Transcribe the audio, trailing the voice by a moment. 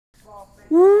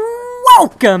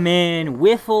Welcome in,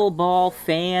 Wiffle Ball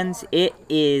fans. It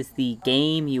is the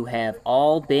game you have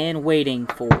all been waiting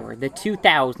for. The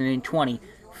 2020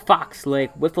 Fox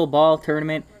Lake Wiffle Ball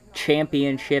Tournament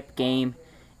Championship game.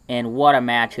 And what a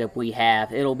matchup we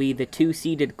have. It'll be the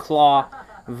two-seeded Claw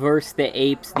versus the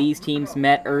Apes. These teams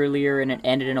met earlier and it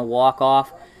ended in a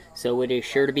walk-off. So it is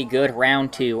sure to be good.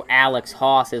 Round two, Alex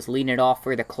Haas is leading it off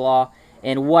for the Claw.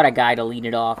 And what a guy to lead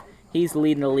it off. He's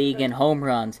leading the league in home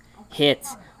runs,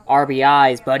 hits,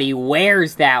 RBIs, but he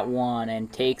wears that one and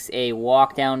takes a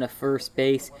walk down to first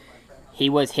base. He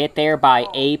was hit there by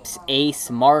Apes ace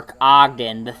Mark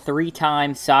Ogden, the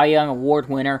three-time Cy Young Award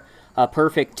winner, a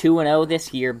perfect 2-0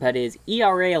 this year, but his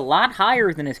ERA a lot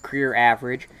higher than his career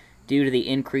average due to the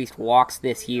increased walks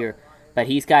this year. But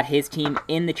he's got his team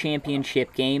in the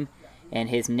championship game, and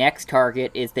his next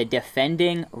target is the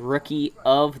defending Rookie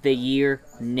of the Year,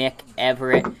 Nick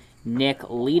Everett. Nick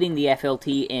leading the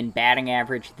FLT in batting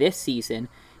average this season.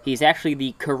 He's actually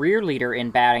the career leader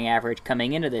in batting average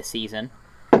coming into this season.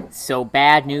 So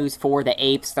bad news for the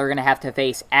Apes. They're going to have to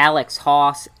face Alex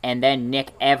Haas and then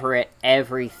Nick Everett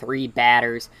every three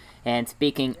batters. And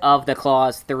speaking of the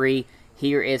Claws three,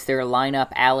 here is their lineup.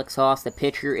 Alex Haas, the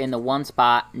pitcher, in the one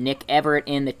spot. Nick Everett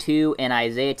in the two. And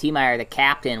Isaiah Tiemeyer, the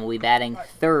captain, will be batting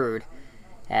third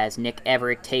as Nick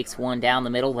Everett takes one down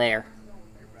the middle there.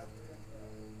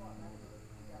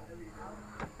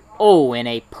 Oh, and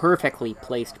a perfectly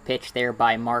placed pitch there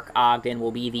by Mark Ogden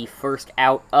will be the first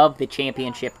out of the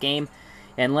championship game.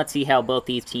 And let's see how both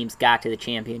these teams got to the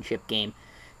championship game.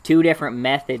 Two different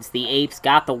methods. The Apes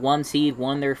got the one seed,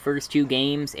 won their first two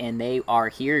games, and they are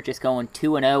here just going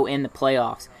 2-0 in the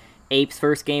playoffs. Apes'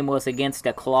 first game was against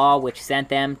a Claw, which sent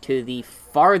them to the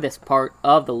farthest part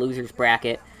of the losers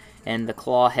bracket. And the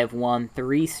Claw have won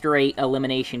 3 straight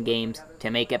elimination games to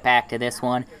make it back to this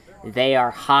one. They are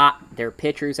hot, their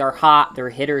pitchers are hot, their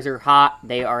hitters are hot.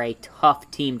 They are a tough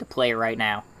team to play right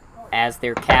now. As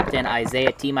their captain,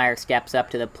 Isaiah Tiemeyer, steps up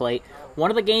to the plate.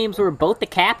 One of the games where both the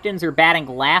captains are batting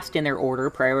last in their order,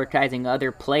 prioritizing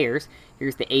other players.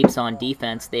 Here's the Apes on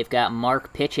defense. They've got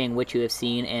Mark pitching, which you have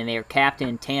seen, and their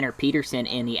captain, Tanner Peterson,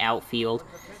 in the outfield.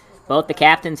 Both the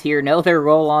captains here know their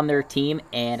role on their team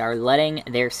and are letting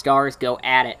their stars go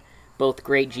at it. Both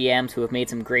great GMs who have made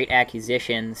some great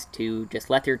acquisitions to just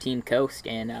let their team coast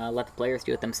and let the players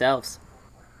do it themselves.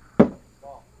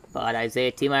 But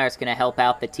Isaiah Tiemeyer is going to help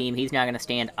out the team. He's not going to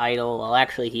stand idle. Well,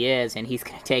 actually he is, and he's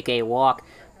going to take a walk.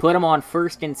 Put him on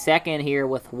first and second here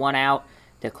with one out.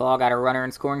 The Claw got a runner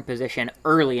in scoring position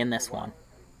early in this one.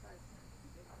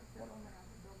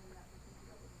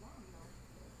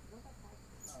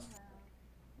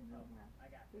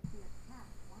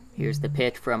 Here's the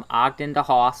pitch from Ogden to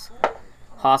Haas.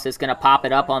 Haas is going to pop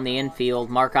it up on the infield.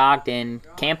 Mark Ogden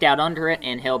camped out under it,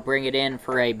 and he'll bring it in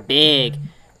for a big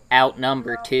out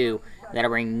number 2. That'll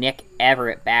bring Nick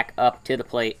Everett back up to the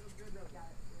plate.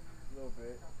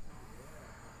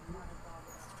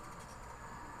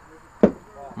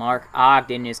 Mark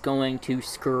Ogden is going to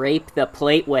scrape the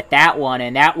plate with that one,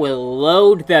 and that will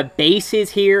load the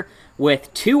bases here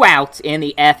with 2 outs in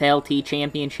the FLT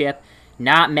Championship.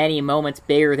 Not many moments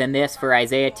bigger than this for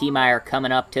Isaiah Tiemeyer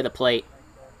coming up to the plate.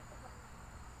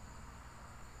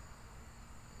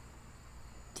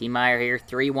 Tiemeyer here,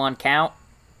 3-1 count.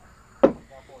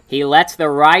 He lets the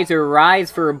riser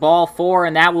rise for ball 4,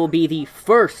 and that will be the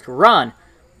first run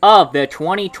of the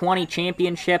 2020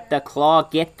 championship. The Claw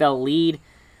get the lead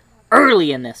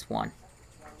early in this one.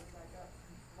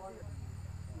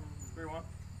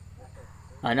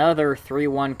 Another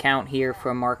 3-1 count here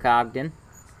from Mark Ogden.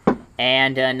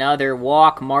 And another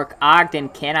walk. Mark Ogden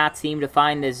cannot seem to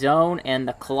find the zone, and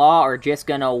the Claw are just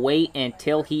going to wait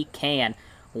until he can.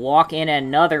 Walk in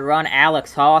another run,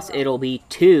 Alex Haas. It'll be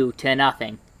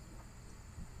 2-0.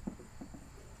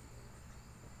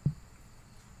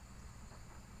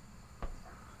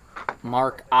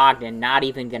 Mark Ogden not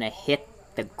even going to hit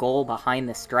the goal behind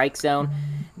the strike zone.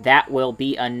 That will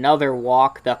be another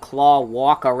walk. The Claw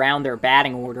walk around their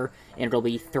batting order, and it'll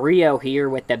be 3-0 here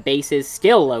with the bases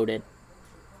still loaded.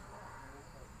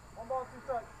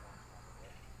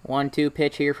 1-2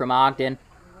 pitch here from Ogden.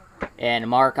 And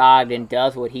Mark Ogden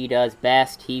does what he does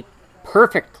best. He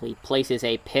perfectly places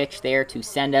a pitch there to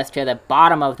send us to the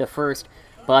bottom of the first.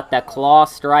 But the Claw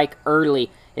strike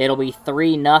early. It'll be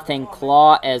 3-0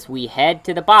 Claw as we head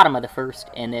to the bottom of the first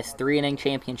in this 3-inning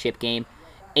championship game.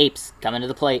 Apes coming to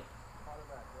the plate.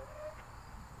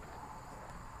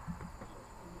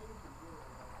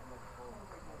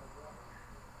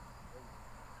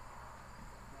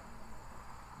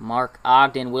 Mark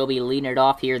Ogden will be leading it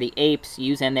off here. The Apes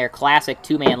using their classic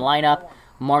 2-man lineup.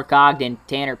 Mark Ogden,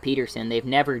 Tanner Peterson. They've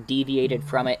never deviated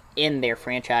from it in their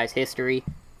franchise history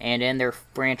and in their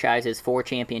franchise's 4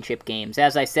 championship games.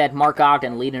 As I said, Mark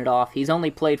Ogden leading it off. He's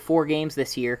only played 4 games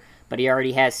this year, but he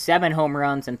already has 7 home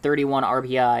runs and 31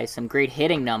 RBIs, some great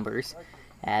hitting numbers,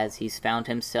 as he's found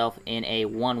himself in a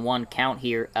 1-1 count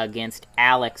here against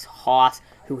Alex Haas,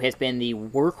 who has been the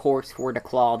workhorse for the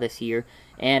Claw this year,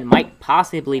 and might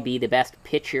possibly be the best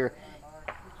pitcher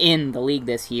in the league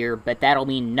this year, but that'll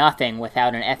mean nothing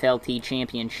without an FLT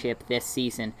Championship this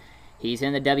season. He's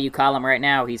in the W column right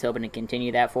now. He's hoping to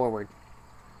continue that forward.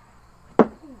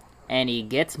 And he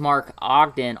gets Mark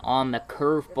Ogden on the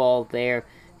curveball there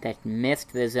that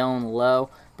missed the zone low,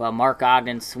 but Mark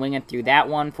Ogden swinging through that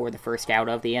one for the first out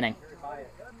of the inning.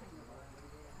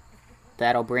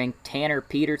 That'll bring Tanner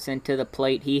Peterson to the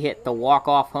plate. He hit the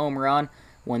walk-off home run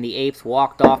when the Apes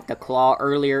walked off the Claw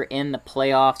earlier in the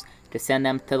playoffs to send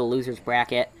them to the loser's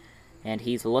bracket, and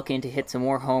he's looking to hit some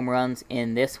more home runs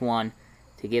in this one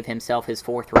to give himself his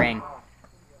 4th ring.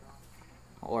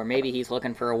 Or maybe he's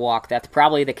looking for a walk. That's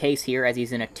probably the case here, as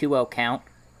he's in a 2-0 count.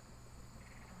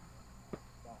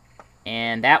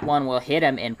 And that one will hit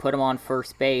him and put him on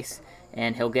first base,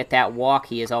 and he'll get that walk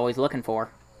he is always looking for.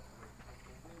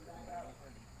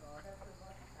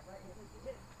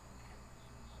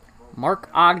 Mark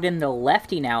Ogden, the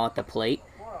lefty, now at the plate.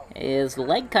 His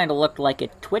leg kind of looked like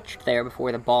it twitched there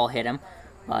before the ball hit him.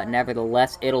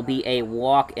 Nevertheless, it'll be a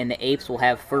walk, and the Apes will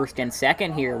have first and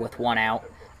second here with 1 out.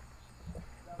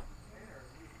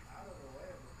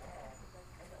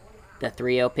 The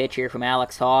 3-0 pitch here from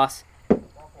Alex Haas.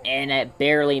 And it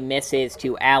barely misses,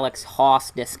 to Alex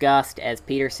Haas' disgust, as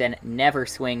Peterson never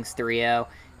swings 3-0.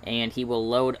 And he will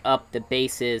load up the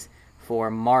bases for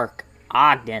Mark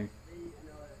Ogden.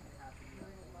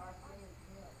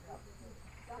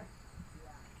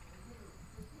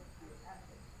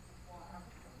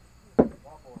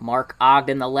 Mark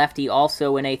Ogden, the lefty,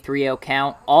 also in a 3-0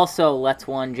 count. Also lets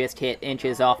one just hit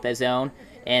inches off the zone.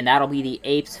 And that'll be the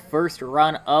Apes' first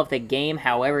run of the game,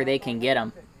 however they can get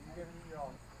them.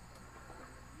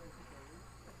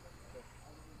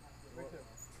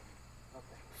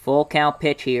 Full count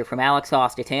pitch here from Alex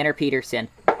Haas to Tanner Peterson.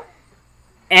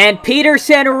 And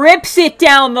Peterson rips it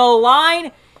down the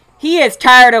line. He is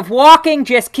tired of walking.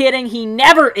 Just kidding. He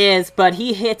never is, but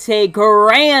he hits a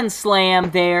grand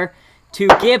slam there to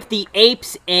give the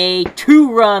Apes a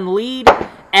 2-run lead.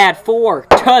 Add 4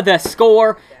 to the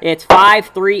score. It's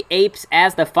 5-3 Apes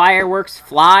as the fireworks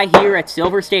fly here at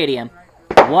Silver Stadium.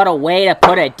 What a way to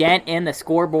put a dent in the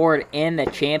scoreboard in the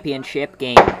championship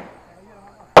game.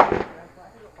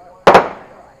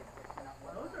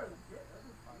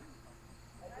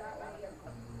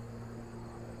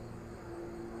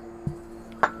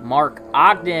 Mark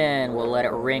Ogden will let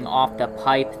it ring off the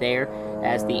pipe there,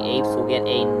 as the Apes will get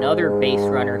another base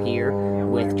runner here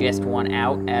with just 1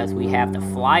 out, as we have the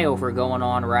flyover going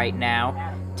on right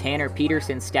now. Tanner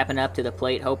Peterson stepping up to the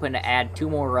plate, hoping to add 2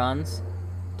 more runs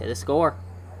to the score.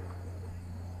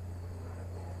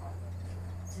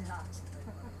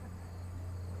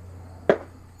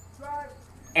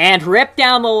 And ripped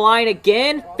down the line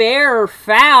again. Fair or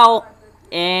foul?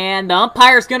 And the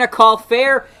umpire's going to call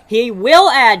fair. He will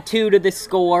add 2 to the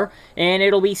score, and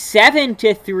it'll be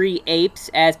 7-3 Apes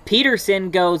as Peterson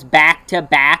goes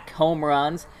back-to-back home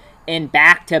runs and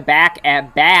back-to-back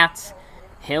at-bats.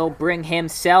 He'll bring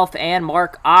himself and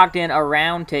Mark Ogden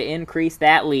around to increase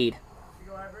that lead.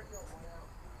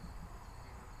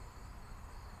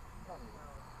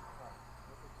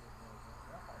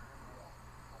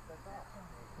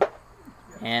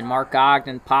 And Mark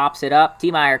Ogden pops it up.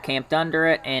 T-Meyer camped under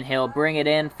it, and he'll bring it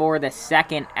in for the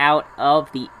 2nd out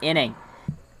of the inning.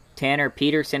 Tanner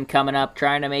Peterson coming up,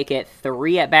 trying to make it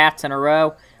 3 at-bats in a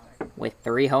row with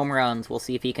 3 home runs. We'll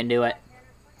see if he can do it.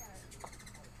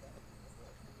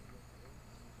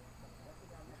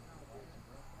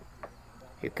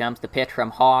 Here comes the pitch from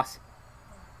Haas.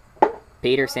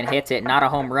 Peterson hits it, not a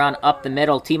home run, up the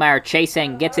middle. T-Meyer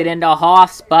chasing, gets it into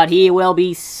Haas, but he will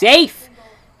be safe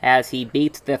as he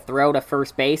beats the throw to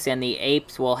first base, and the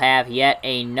Apes will have yet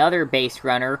another base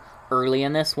runner early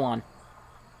in this one.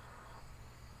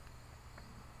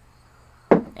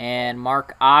 And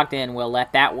Mark Ogden will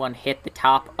let that one hit the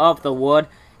top of the wood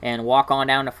and walk on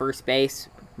down to first base,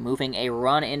 moving a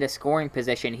run into scoring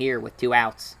position here with 2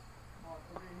 outs.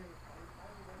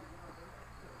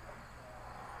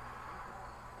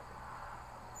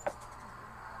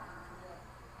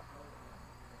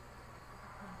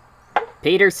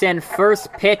 Peterson,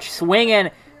 first pitch swinging,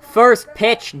 first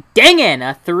pitch dinging.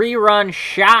 A 3-run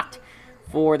shot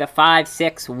for the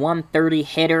 5'6", 130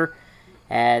 hitter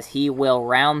as he will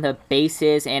round the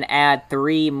bases and add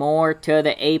 3 more to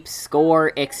the Apes'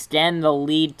 score, extend the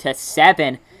lead to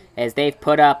 7 as they've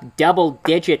put up double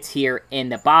digits here in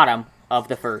the bottom of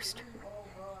the first.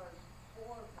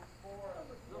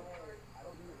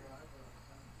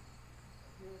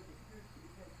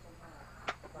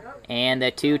 And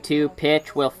the 2-2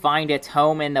 pitch will find its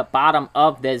home in the bottom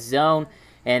of the zone,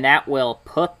 and that will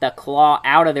put the Claw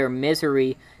out of their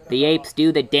misery. The Apes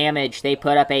do the damage. They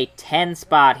put up a 10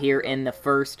 spot here in the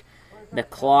first. The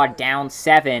Claw down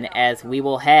 7 as we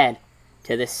will head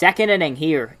to the second inning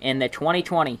here in the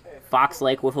 2020 Fox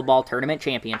Lake Wiffle Ball Tournament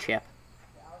Championship.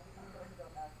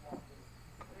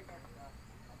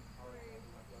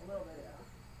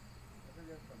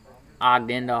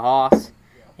 Ogden to Hoss,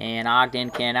 and Ogden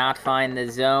cannot find the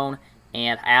zone,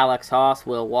 and Alex Hoss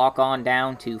will walk on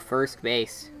down to first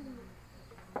base.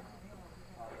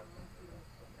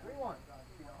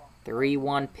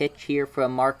 3-1 pitch here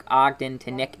from Mark Ogden to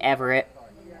Nick Everett.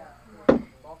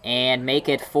 And make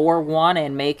it 4-1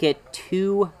 and make it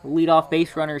 2 leadoff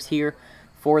base runners here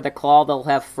for the Claw. They'll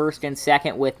have first and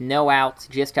second with no outs,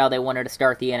 just how they wanted to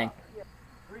start the inning.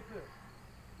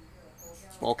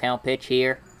 Full count pitch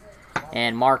here.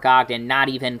 And Mark Ogden, not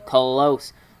even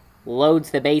close,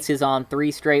 loads the bases on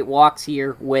 3 straight walks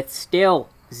here with still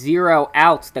 0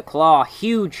 outs. The Claw,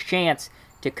 huge chance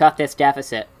to cut this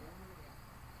deficit.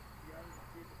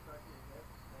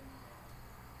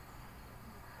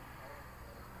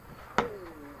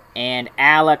 And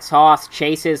Alex Hoss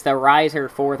chases the riser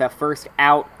for the first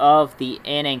out of the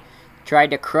inning.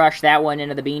 Tried to crush that one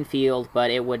into the bean field,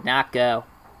 but it would not go.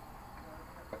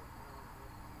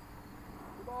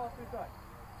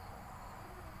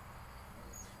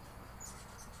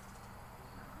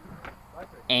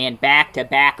 And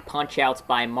back-to-back punch-outs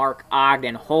by Mark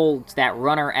Ogden holds that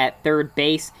runner at third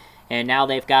base. And now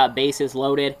they've got bases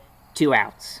loaded, 2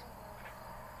 outs.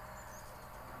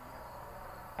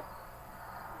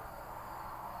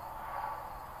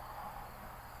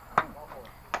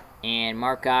 And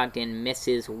Mark Ogden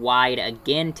misses wide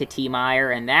again to T.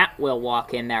 Meyer, and that will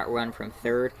walk in that run from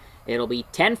third. It'll be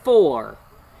 10-4.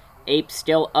 Apes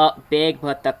still up big,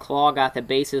 but the Claw got the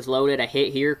bases loaded. A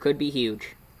hit here could be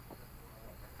huge.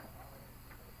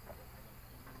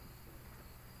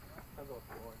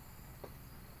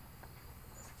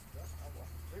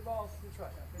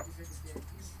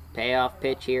 Payoff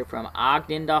pitch here from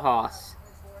Ogden to Hoss.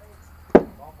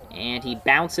 And he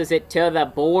bounces it to the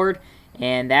board,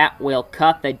 and that will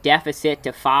cut the deficit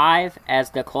to 5 as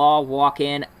the Claw walk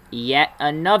in yet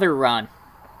another run.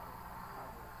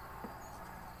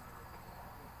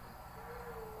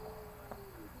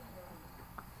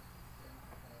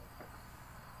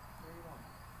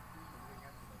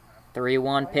 The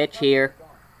 3-1 pitch here.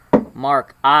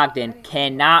 Mark Ogden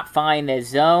cannot find the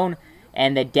zone,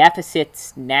 and the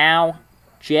deficit's now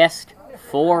just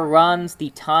 4 runs. The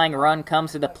tying run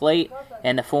comes to the plate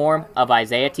in the form of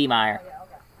Isaiah T. Meyer.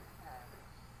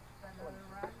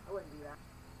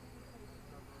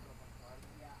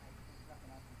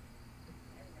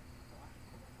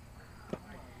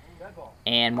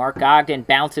 And Mark Ogden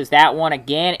bounces that one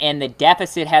again, and the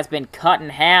deficit has been cut in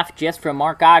half just from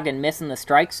Mark Ogden missing the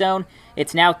strike zone.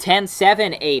 It's now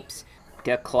 10-7 Apes.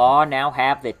 The Claw now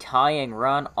have the tying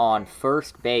run on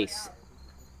first base.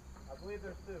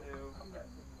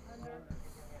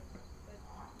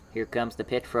 Here comes the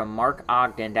pitch from Mark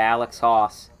Ogden to Alex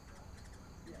Hoss.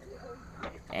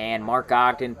 And Mark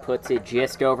Ogden puts it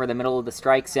just over the middle of the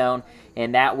strike zone,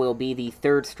 and that will be the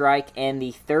 3rd strike and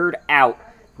the 3rd out.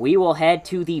 We will head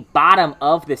to the bottom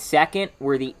of the second,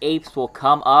 where the Apes will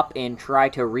come up and try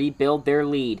to rebuild their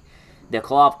lead. The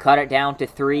Claw have cut it down to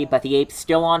 3, but the Apes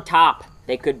still on top.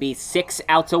 They could be 6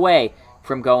 outs away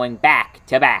from going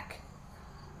back-to-back.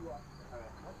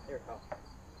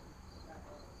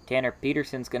 Tanner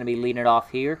Peterson's going to be leading it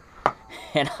off here,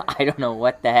 and I don't know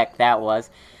what the heck that was.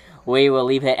 We will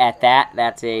leave it at that.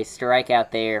 That's a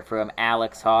strikeout there from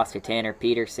Alex Hoss to Tanner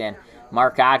Peterson.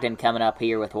 Mark Ogden coming up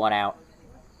here with 1 out.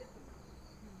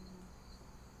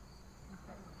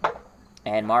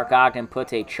 And Mark Ogden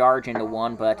puts a charge into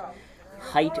one, but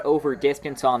height over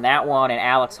distance on that one, and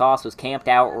Alex Hoss was camped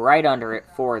out right under it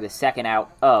for the 2nd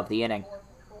out of the inning.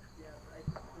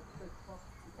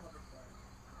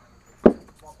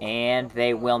 And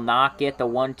they will not get the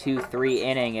 1-2-3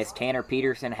 inning as Tanner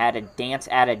Peterson had a dance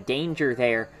out of danger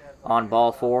there on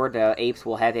ball 4. The Apes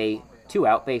will have a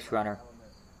 2-out base runner.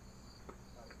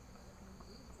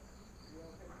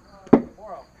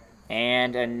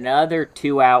 And another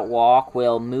 2-out walk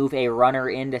will move a runner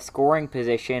into scoring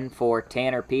position for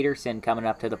Tanner Peterson coming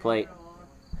up to the plate.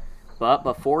 But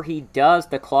before he does,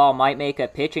 the Claw might make a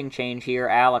pitching change here.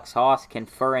 Alex Haas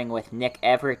conferring with Nick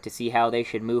Everett to see how they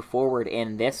should move forward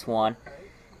in this one.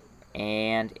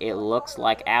 And it looks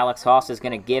like Alex Haas is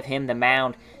going to give him the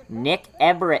mound. Nick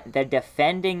Everett, the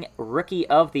defending Rookie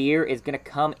of the Year, is going to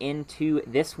come into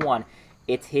this one.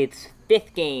 It's his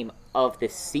 5th game of the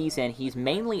season. He's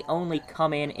mainly only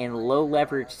come in low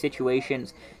leverage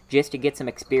situations just to get some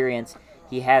experience.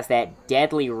 He has that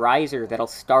deadly riser that'll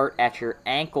start at your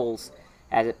ankles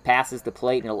as it passes the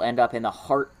plate, and it'll end up in the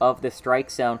heart of the strike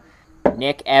zone.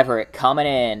 Nick Everett coming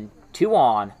in, 2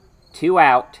 on, 2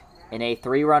 out in a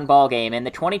 3-run ball game in the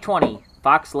 2020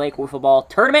 Fox Lake Wiffle Ball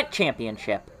Tournament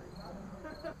Championship.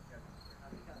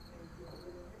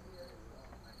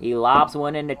 He lobs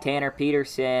one into Tanner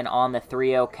Peterson on the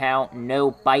 3-0 count.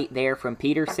 No bite there from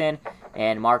Peterson,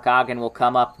 and Mark Ogden will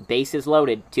come up, bases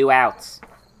loaded, 2 outs.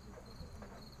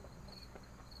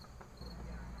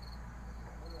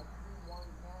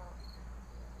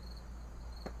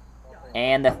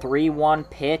 And the 3-1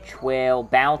 pitch will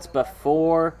bounce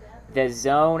before the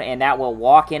zone, and that will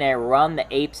walk in a run. The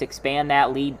Apes expand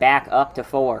that lead back up to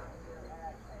 4.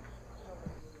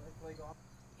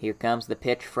 Here comes the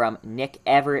pitch from Nick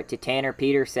Everett to Tanner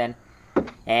Peterson.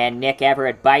 And Nick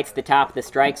Everett bites the top of the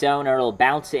strike zone, and it'll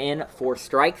bounce in for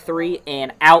strike 3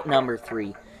 and out number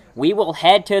 3. We will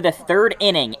head to the 3rd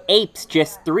inning. Apes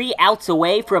just 3 outs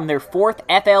away from their 4th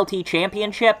FLT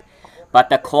Championship. But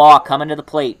the Claw coming to the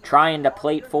plate, trying to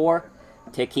plate 4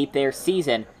 to keep their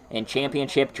season and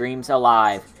championship dreams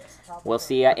alive. We'll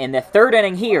see you in the 3rd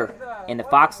inning here in the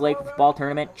Fox Lake Football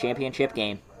Tournament Championship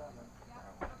game.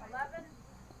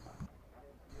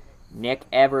 Nick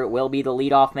Everett will be the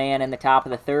leadoff man in the top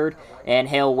of the 3rd, and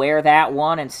he'll wear that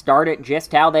one and start it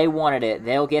just how they wanted it.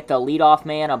 They'll get the leadoff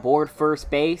man aboard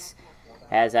first base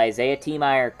as Isaiah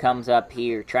Tiemeyer comes up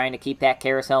here, trying to keep that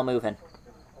carousel moving.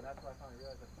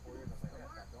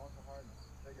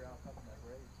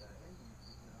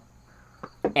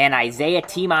 And Isaiah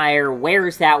Tiemeyer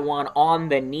wears that one on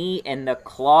the knee, and the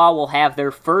Claw will have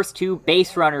their first 2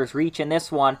 base runners reach in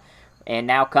this one. And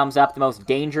now comes up the most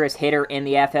dangerous hitter in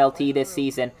the FLT this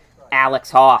season,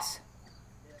 Alex Haas.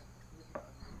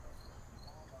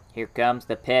 Here comes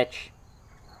the pitch.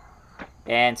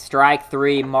 And strike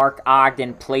 3, Mark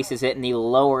Ogden places it in the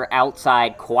lower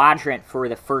outside quadrant for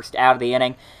the first out of the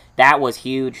inning. That was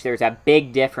huge. There's a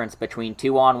big difference between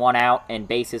 2 on, 1 out and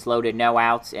bases loaded, no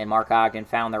outs, and Mark Ogden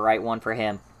found the right one for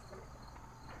him.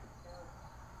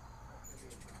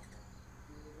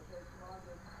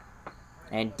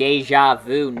 And deja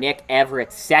vu, Nick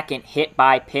Everett's 2nd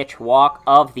hit-by-pitch walk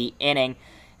of the inning.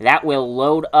 That will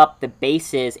load up the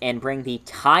bases and bring the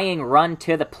tying run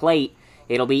to the plate.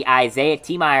 It'll be Isaiah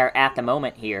Tiemeyer at the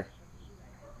moment here.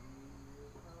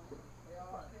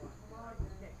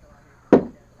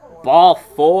 Ball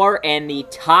 4, and the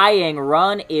tying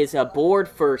run is aboard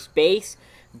first base,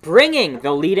 bringing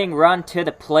the leading run to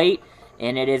the plate.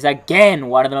 And it is again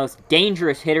one of the most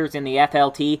dangerous hitters in the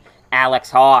FLT,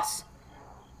 Alex Haas.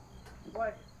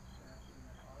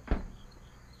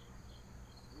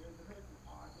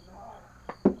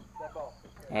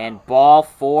 And ball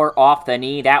 4 off the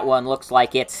knee. That one looks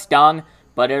like it stung,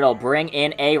 but it'll bring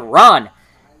in a run.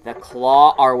 The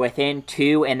Claw are within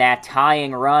 2, and that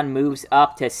tying run moves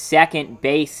up to second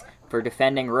base for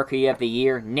defending Rookie of the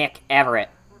Year, Nick Everett.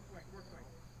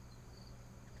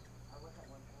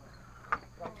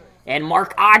 And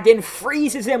Mark Ogden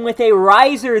freezes him with a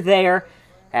riser there,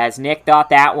 as Nick thought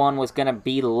that one was going to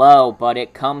be low, but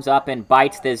it comes up and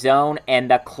bites the zone,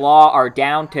 and the Claw are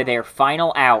down to their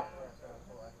final out.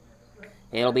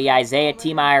 It'll be Isaiah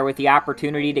Tiemeyer with the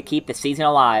opportunity to keep the season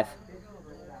alive.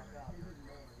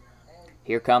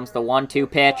 Here comes the 1-2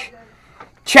 pitch.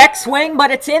 Check swing,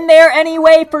 but it's in there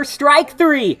anyway for strike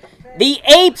 3. The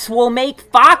Apes will make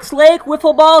Fox Lake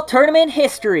Wiffle Ball Tournament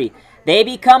history. They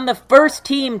become the first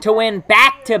team to win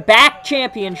back-to-back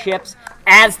championships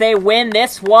as they win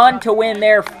this one to win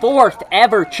their 4th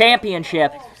ever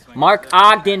championship. Mark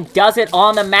Ogden does it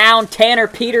on the mound. Tanner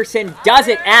Peterson does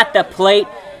it at the plate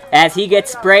as he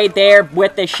gets sprayed there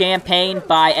with the champagne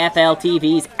by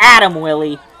FLTV's Adam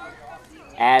Willie.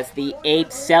 As the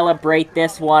Apes celebrate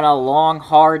this one, a long,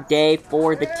 hard day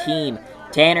for the team.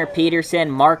 Tanner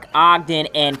Peterson, Mark Ogden,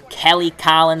 and Kelly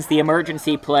Collins, the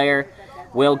emergency player,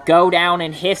 will go down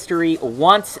in history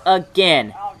once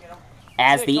again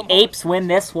as the Apes win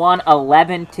this one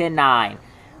 11-9.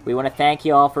 We want to thank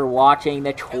you all for watching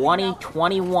the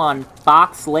 2021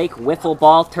 Fox Lake Wiffle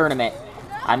Ball Tournament.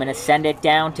 I'm going to send it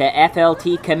down to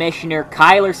FLT Commissioner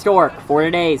Kyler Stork for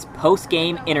today's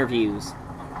post-game interviews.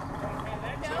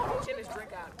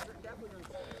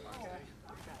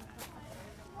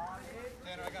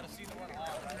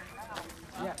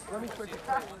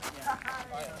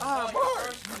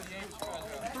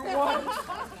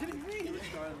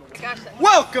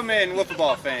 Welcome in, Wiffle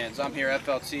Ball fans. I'm here,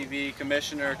 FLTV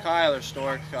Commissioner Kyler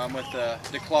Stork. I'm with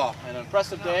the Claw. An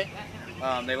impressive day.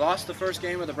 They lost the first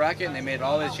game of the bracket and they made it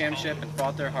all the way to the championship and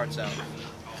fought their hearts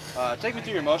out. Take me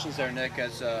through your emotions there, Nick,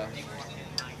 as you're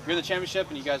in the championship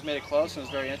and you guys made it close and it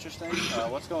was very interesting.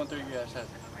 What's going through your guys' head?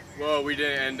 Well, we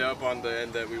didn't end up on the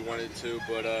end that we wanted to,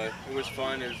 but it was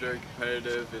fun, it was very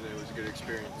competitive, and it was a good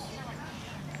experience.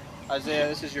 Isaiah,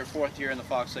 this is your 4th year in the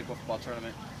Fox Lake Wiffle Ball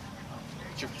Tournament.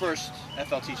 It's your first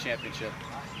FLT Championship.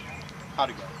 How'd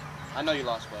it go? I know you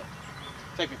lost, but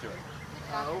take me through it.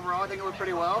 Overall, I think it went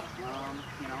pretty well.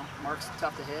 You know, Mark's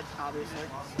tough to hit, obviously.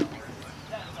 So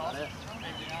that's about it.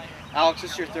 Alex,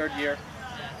 this is your 3rd year.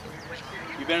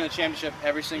 You've been in the championship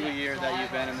every single year that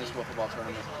you've been in this Wiffle Ball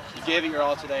tournament. You gave it your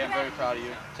all today. I'm very proud of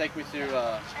you. Take me through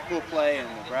pool play and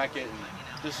the bracket and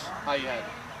just how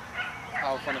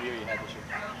fun of a year you had this year.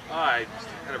 I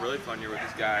had a really fun year with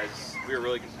these guys. We were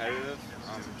really competitive.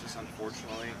 Just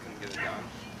unfortunately couldn't get it done.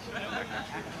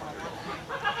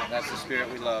 That's the spirit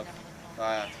we love.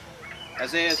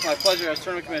 Isaiah, it's my pleasure as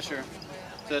tournament commissioner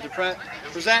to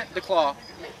present the Claw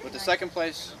with the 2nd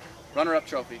place runner-up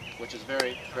trophy, which is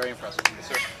very, very impressive. Yes,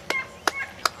 sir.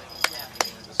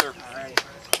 Yes, sir. All right.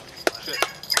 Shit.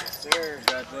 Yes, sir.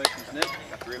 Congratulations, Nick.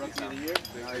 Got 3 of Rookie them of the now. year.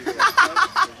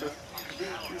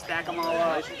 You stack them all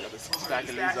up.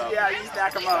 Stacking these up. Yeah, you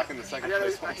stack them up. Stacking the 2nd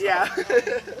place ones Yeah. up.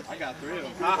 I got 3 of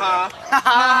them. Ha ha.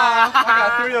 I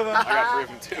got 3 of them. I got 3 of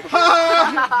them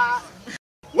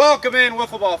too. Welcome in,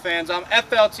 Wiffle Ball fans. I'm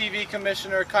FLTV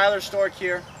Commissioner Kyler Stork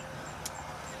here.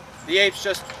 The Apes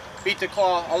just beat the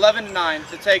Claw 11-9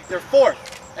 to take their 4th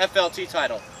FLT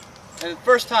title. And the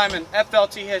first time in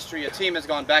FLT history, a team has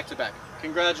gone back-to-back.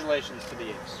 Congratulations to the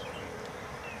Apes.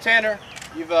 Tanner,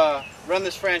 you've run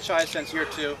this franchise since year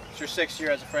 2. It's your 6th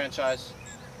year as a franchise.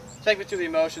 Take me through the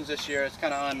emotions this year. It's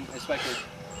kind of unexpected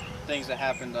things that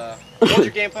happened. What was your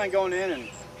game plan going in? And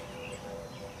you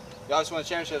obviously won the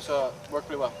championship, so it worked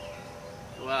pretty well.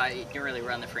 Well, I didn't really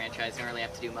run the franchise, didn't really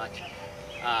have to do much.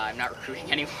 I'm not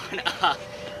recruiting anyone.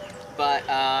 But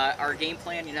our game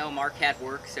plan, you know, Mark had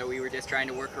work, so we were just trying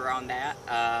to work around that.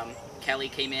 Kelly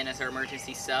came in as our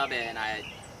emergency sub, and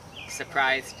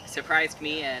surprised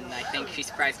me, and I think she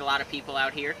surprised a lot of people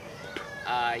out here.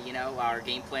 You know, our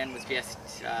game plan was just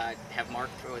have Mark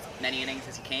throw as many innings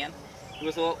as he can. It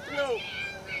was a little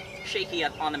shaky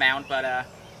on the mound, but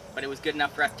it was good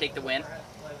enough for us to take the win.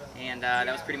 And that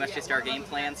was pretty much just our game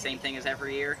plan, same thing as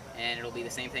every year, and it'll be the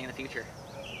same thing in the future.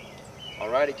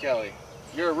 Alrighty, Kelly.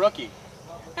 You're a rookie.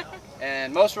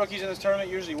 And most rookies in this tournament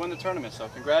usually win the tournament, so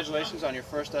congratulations on your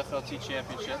first FLT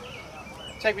championship.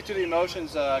 Take me through the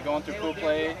emotions going through pool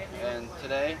play and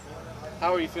today.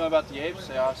 How are you feeling about the Apes?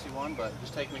 They obviously won, but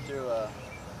just take me through your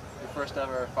first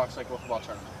ever Fox Lake Wiffle Ball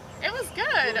tournament. It was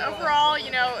good. Overall,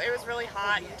 you know, it was really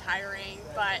hot and tiring,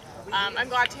 but I'm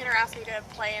glad Tanner asked me to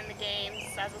play in the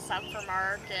games as a sub for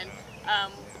Mark, and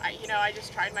I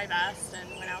just tried my best and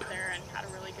went out there and had a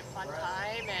really good fun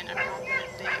time, and I'm glad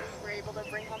that they were able to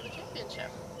bring home the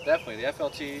championship. Definitely, the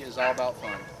FLT is all about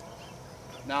fun.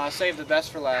 Now I saved the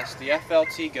best for last, the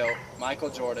FLT GOAT, Mark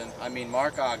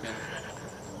Ogden.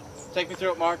 Take me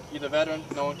through it, Mark. You're the veteran,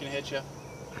 no one can hit you.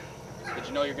 Did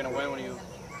you know you're going to win when you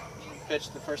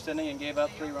pitched the first inning and gave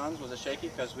up 3 runs? Was it shaky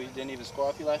because we didn't even score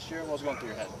off you last year? What was going through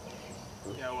your head?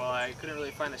 Yeah, well, I couldn't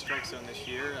really find the strike zone this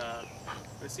year.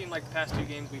 It seemed like the past 2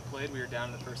 games we played, we were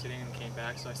down in the first inning and came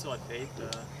back, so I still had faith.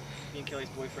 Me and Kelly's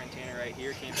boyfriend Tanner right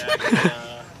here came back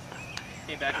and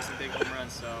came back with some big home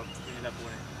runs, so we ended up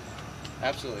winning.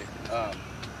 Absolutely.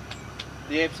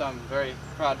 The Apes, I'm very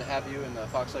proud to have you in the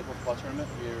Fox Lake Wiffle Ball Tournament.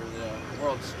 You're the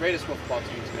world's greatest wiffle ball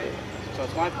team to date, so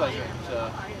it's my pleasure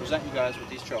to present you guys with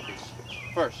these trophies.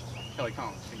 First, Kelly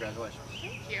Collins, congratulations.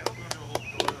 Thank you.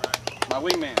 My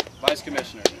wingman, Vice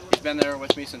Commissioner. He's been there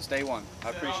with me since day 1. I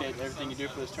appreciate everything you do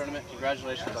for this tournament.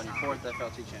 Congratulations on your 4th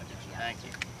FLT championship. Thank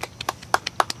you.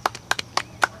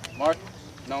 Mark,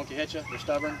 no one can hit you. You're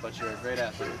stubborn, but you're a great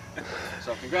athlete.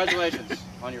 So congratulations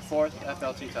on your 4th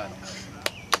FLT title.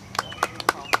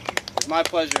 It's my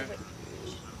pleasure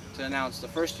to announce the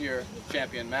first-year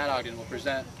champion, Matt Ogden, will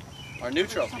present our new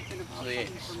trophy to the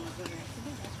Apes.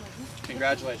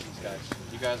 Congratulations, guys.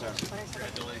 You guys are.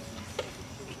 Congratulations.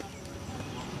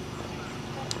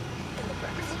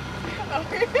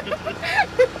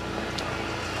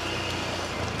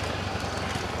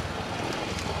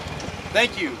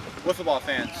 Thank you, Wiffle Ball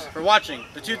fans, for watching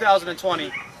the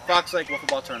 2020 Fox Lake Wiffle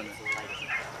Ball Tournament.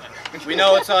 We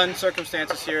know it's on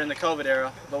circumstances here in the COVID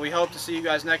era, but we hope to see you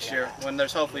guys next year when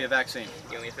there's hopefully a vaccine.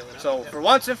 So for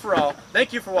once and for all,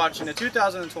 thank you for watching the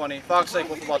 2020 Fox Lake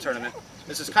Wiffle Ball Tournament.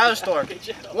 This is Kyler Stork,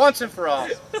 once and for all,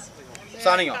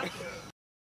 signing off.